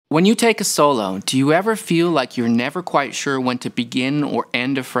When you take a solo, do you ever feel like you're never quite sure when to begin or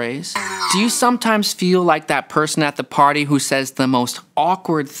end a phrase? Do you sometimes feel like that person at the party who says the most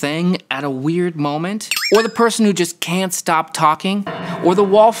awkward thing at a weird moment? Or the person who just can't stop talking? Or the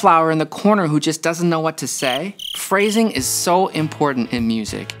wallflower in the corner who just doesn't know what to say? Phrasing is so important in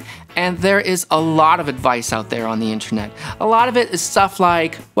music. And there is a lot of advice out there on the internet. A lot of it is stuff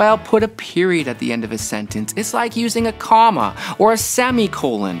like, well, put a period at the end of a sentence. It's like using a comma or a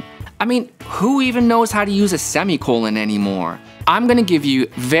semicolon. I mean, who even knows how to use a semicolon anymore? I'm gonna give you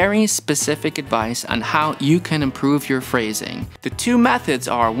very specific advice on how you can improve your phrasing. The two methods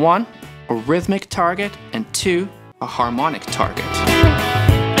are 1, a rhythmic target, and 2, a harmonic target.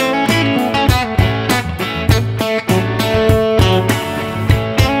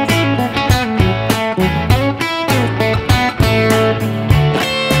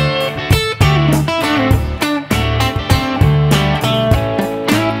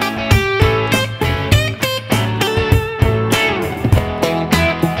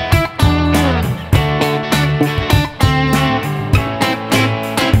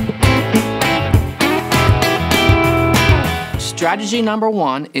 Strategy number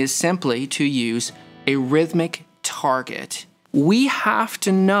 1 is simply to use a rhythmic target. We have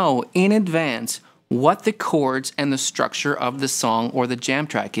to know in advance what the chords and the structure of the song or the jam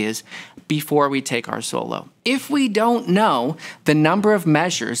track is before we take our solo. If we don't know the number of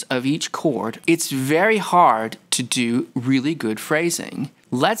measures of each chord, it's very hard to do really good phrasing.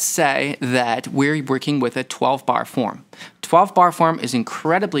 Let's say that we're working with a 12-bar form. 12-bar form is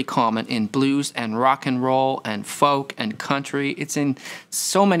incredibly common in blues and rock and roll and folk and country. It's in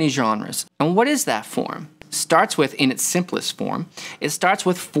so many genres. And what is that form? Starts with, in its simplest form, it starts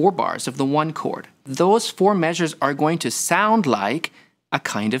with 4 bars of the one chord. Those 4 measures are going to sound like a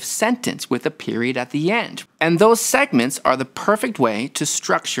kind of sentence with a period at the end. And those segments are the perfect way to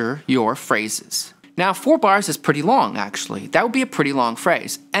structure your phrases. Now, 4 bars is pretty long, actually. That would be a pretty long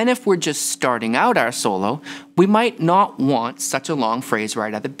phrase. And if we're just starting out our solo, we might not want such a long phrase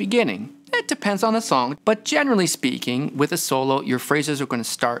right at the beginning. It depends on the song, but generally speaking, with a solo, your phrases are going to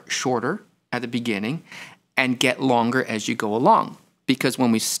start shorter at the beginning and get longer as you go along. Because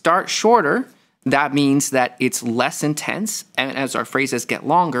when we start shorter, that means that it's less intense, and as our phrases get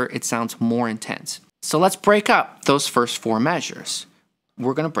longer, it sounds more intense. So let's break up those first 4 measures.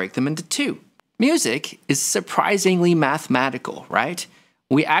 We're going to break them into 2. Music is surprisingly mathematical, right?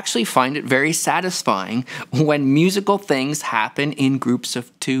 We actually find it very satisfying when musical things happen in groups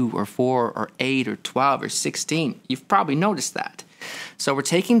of 2 or 4 or 8 or 12 or 16. You've probably noticed that. So we're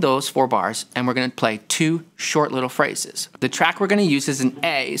taking those 4 bars and we're going to play 2 short little phrases. The track we're going to use is an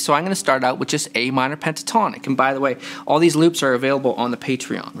A, so I'm going to start out with just A minor pentatonic. And by the way, all these loops are available on the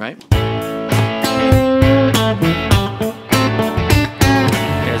Patreon, right?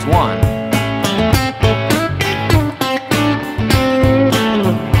 There's 1.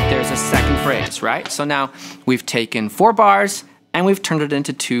 Phrase, right? So now we've taken 4 bars and we've turned it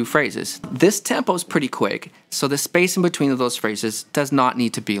into 2 phrases. This tempo is pretty quick, so the space in between of those phrases does not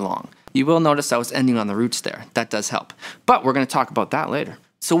need to be long. You will notice I was ending on the roots there. That does help. But we're going to talk about that later.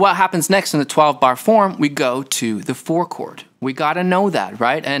 So what happens next in the 12-bar form? We go to the 4 chord. We got to know that,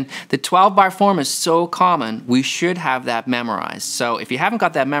 right? And the 12-bar form is so common, we should have that memorized. So if you haven't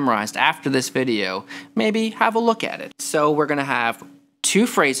got that memorized after this video, maybe have a look at it. So we're going to have 2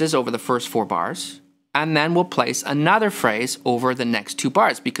 phrases over the first 4 bars, and then we'll place another phrase over the next 2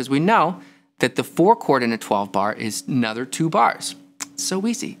 bars because we know that the 4 chord in a 12 bar is another 2 bars. So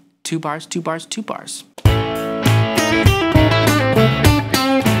easy. 2 bars, 2 bars, 2 bars.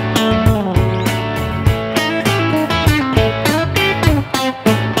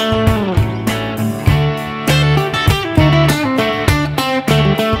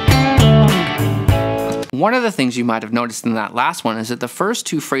 One of the things you might have noticed in that last one is that the first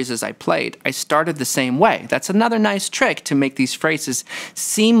 2 phrases I played, I started the same way. That's another nice trick to make these phrases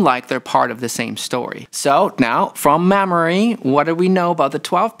seem like they're part of the same story. So now, from memory, what do we know about the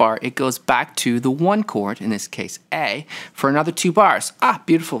 12 bar? It goes back to the 1 chord, in this case A, for another 2 bars. Ah,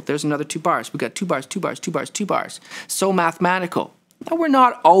 beautiful, there's another 2 bars. We got 2 bars, 2 bars, 2 bars, 2 bars. So mathematical. Now, we're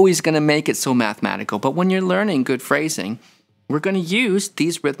not always going to make it so mathematical, but when you're learning good phrasing, we're going to use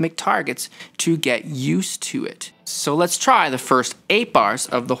these rhythmic targets to get used to it. So let's try the first 8 bars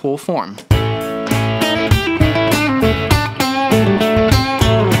of the whole form.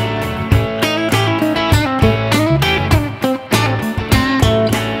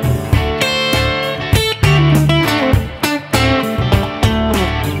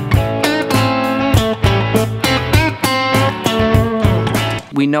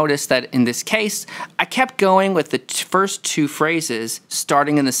 We notice that in this case, I kept going with the first two phrases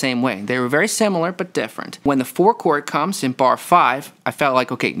starting in the same way. They were very similar but different. When the 4 chord comes in bar 5, I felt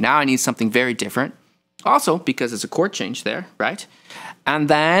like, okay, now I need something very different. Also, because it's a chord change there, right? And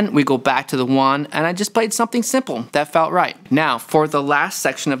then we go back to the 1, and I just played something simple that felt right. Now, for the last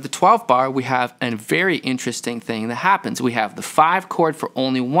section of the 12 bar, we have a very interesting thing that happens. We have the 5 chord for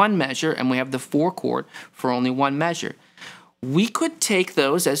only 1 measure, and we have the 4 chord for only 1 measure. We could take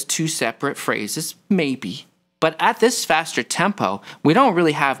those as 2 separate phrases, maybe. But at this faster tempo, we don't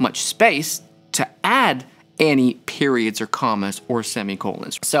really have much space to add any periods or commas or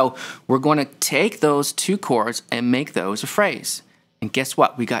semicolons. So we're going to take those 2 chords and make those a phrase. And guess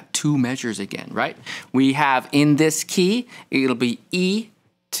what? We got 2 measures again, right? We have in this key, it'll be E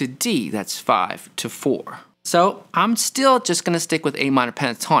to D. That's 5 to 4. So I'm still just going to stick with A minor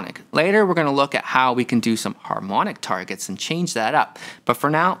pentatonic. Later, we're going to look at how we can do some harmonic targets and change that up. But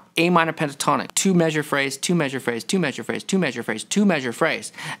for now, A minor pentatonic, 2 measure phrase, 2 measure phrase, 2 measure phrase, 2 measure phrase, 2 measure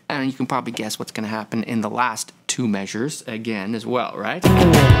phrase. And you can probably guess what's going to happen in the last 2 measures again as well, right?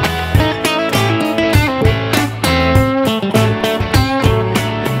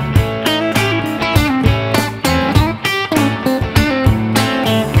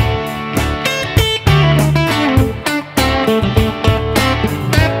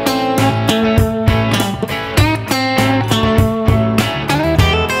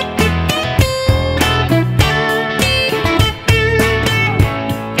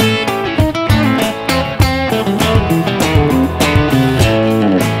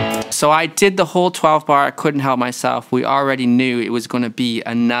 So I did the whole 12 bar, I couldn't help myself. We already knew it was going to be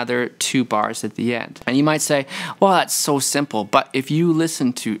another 2 bars at the end. And you might say, well, that's so simple. But if you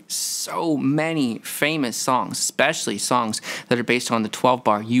listen to so many famous songs, especially songs that are based on the 12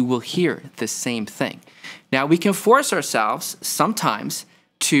 bar, you will hear the same thing. Now we can force ourselves sometimes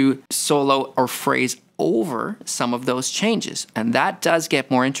to solo or phrase over some of those changes, and that does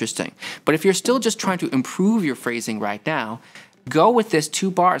get more interesting. But if you're still just trying to improve your phrasing right now, go with this 2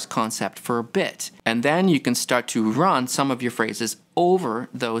 bars concept for a bit, and then you can start to run some of your phrases over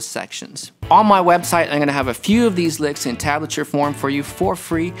those sections. On my website, I'm going to have a few of these licks in tablature form for you for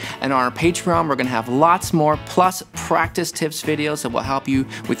free, and on our Patreon, we're going to have lots more, plus practice tips videos that will help you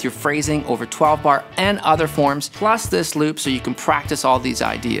with your phrasing over 12 bar and other forms, plus this loop so you can practice all these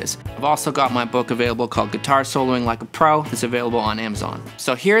ideas. I've also got my book available called Guitar Soloing Like a Pro. It's available on Amazon.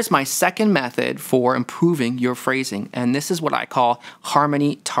 So here's my second method for improving your phrasing, and this is what I call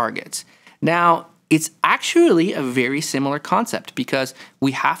harmony targets. Now, it's actually a very similar concept because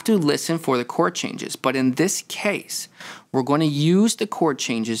we have to listen for the chord changes. But in this case, we're going to use the chord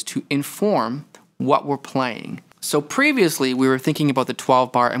changes to inform what we're playing. So previously, we were thinking about the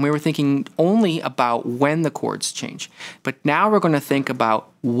 12 bar and we were thinking only about when the chords change. But now we're going to think about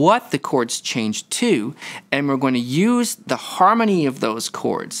what the chords change to, and we're going to use the harmony of those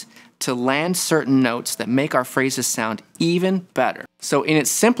chords to land certain notes that make our phrases sound even better. So in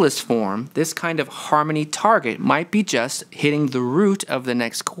its simplest form, this kind of harmony target might be just hitting the root of the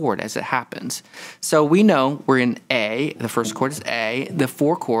next chord as it happens. So we know we're in A, the first chord is A, the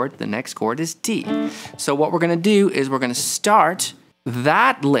 4 chord, the next chord is D. So what we're gonna do is we're gonna start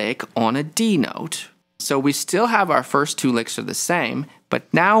that lick on a D note. So we still have our first 2 licks are the same, but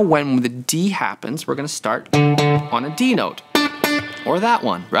now when the D happens, we're gonna start on a D note. Or that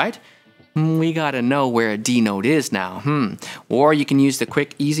one, right? We gotta know where a D note is now. Or you can use the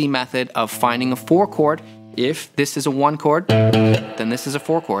quick, easy method of finding a 4 chord. If this is a 1 chord, then this is a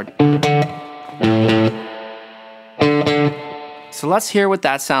 4 chord. So let's hear what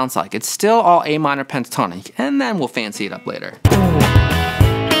that sounds like. It's still all A minor pentatonic, and then we'll fancy it up later.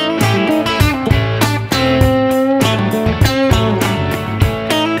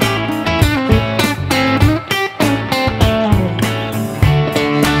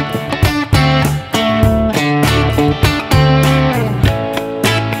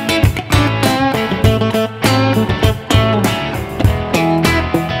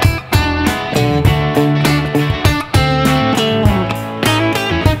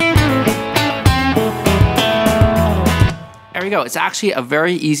 There we go. It's actually a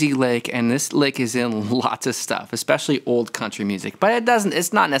very easy lick, and this lick is in lots of stuff, especially old country music, but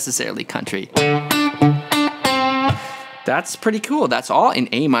it's not necessarily country. That's pretty cool. That's all in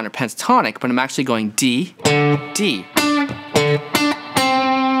A minor pentatonic, but I'm actually going D, D.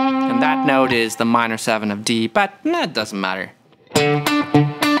 And that note is the minor 7 of D, but it doesn't matter.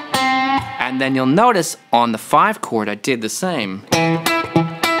 And then you'll notice on the 5 chord, I did the same.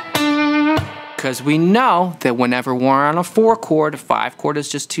 Because we know that whenever we're on a 4 chord, a 5 chord is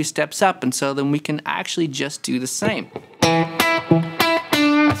just 2 steps up, and so then we can actually just do the same.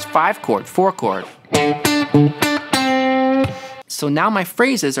 5 chord, 4 chord. So now my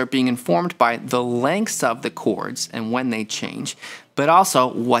phrases are being informed by the lengths of the chords and when they change, but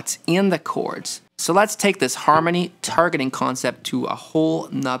also what's in the chords. So let's take this harmony targeting concept to a whole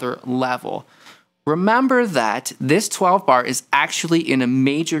nother level. Remember that this 12 bar is actually in a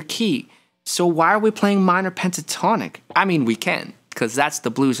major key. So why are we playing minor pentatonic? I mean, we can, because that's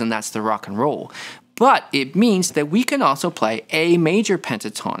the blues and that's the rock and roll. But it means that we can also play A major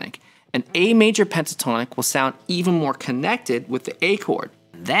pentatonic. An A major pentatonic will sound even more connected with the A chord.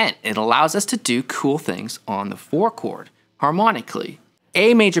 Then it allows us to do cool things on the 4 chord, harmonically.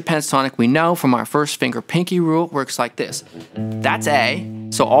 A major pentatonic, we know from our first finger pinky rule, works like this. That's A,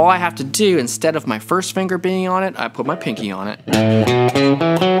 so all I have to do, instead of my first finger being on it, I put my pinky on it.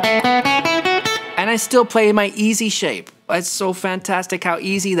 And I still play my easy shape. It's so fantastic how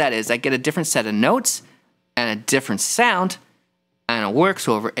easy that is. I get a different set of notes and a different sound, and it works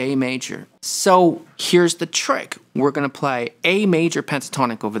over A major. So here's the trick. We're gonna play A major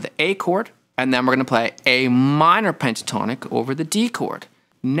pentatonic over the A chord, and then we're gonna play A minor pentatonic over the D chord.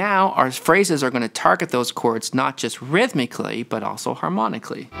 Now our phrases are gonna target those chords not just rhythmically, but also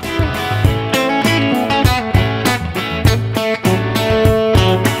harmonically.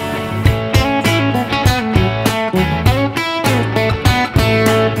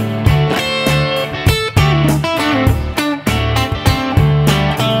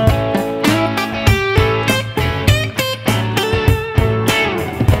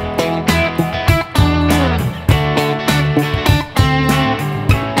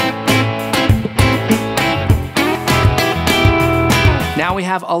 Now we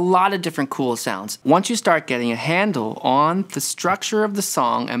have a lot of different cool sounds. Once you start getting a handle on the structure of the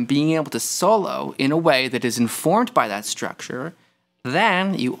song and being able to solo in a way that is informed by that structure,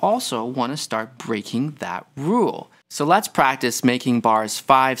 then you also want to start breaking that rule. So let's practice making bars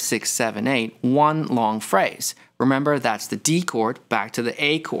 5, 6, 7, 8 one long phrase. Remember, that's the D chord back to the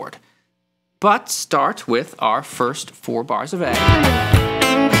A chord. But start with our first 4 bars of A.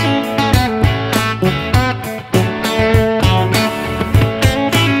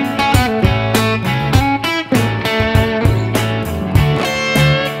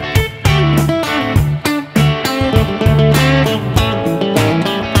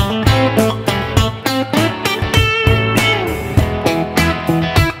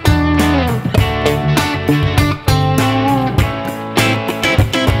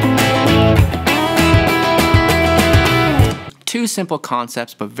 Two simple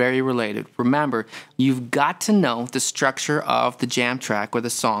concepts, but very related. Remember, you've got to know the structure of the jam track or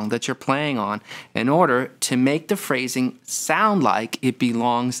the song that you're playing on in order to make the phrasing sound like it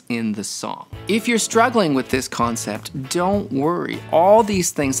belongs in the song. If you're struggling with this concept, don't worry. All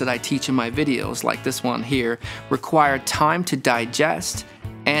these things that I teach in my videos, like this one here, require time to digest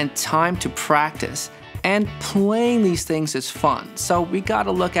and time to practice. And playing these things is fun, so we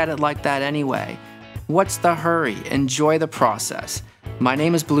gotta look at it like that anyway. What's the hurry? Enjoy the process. My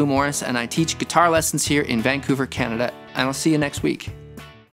name is Blue Morris and I teach guitar lessons here in Vancouver, Canada, and I'll see you next week.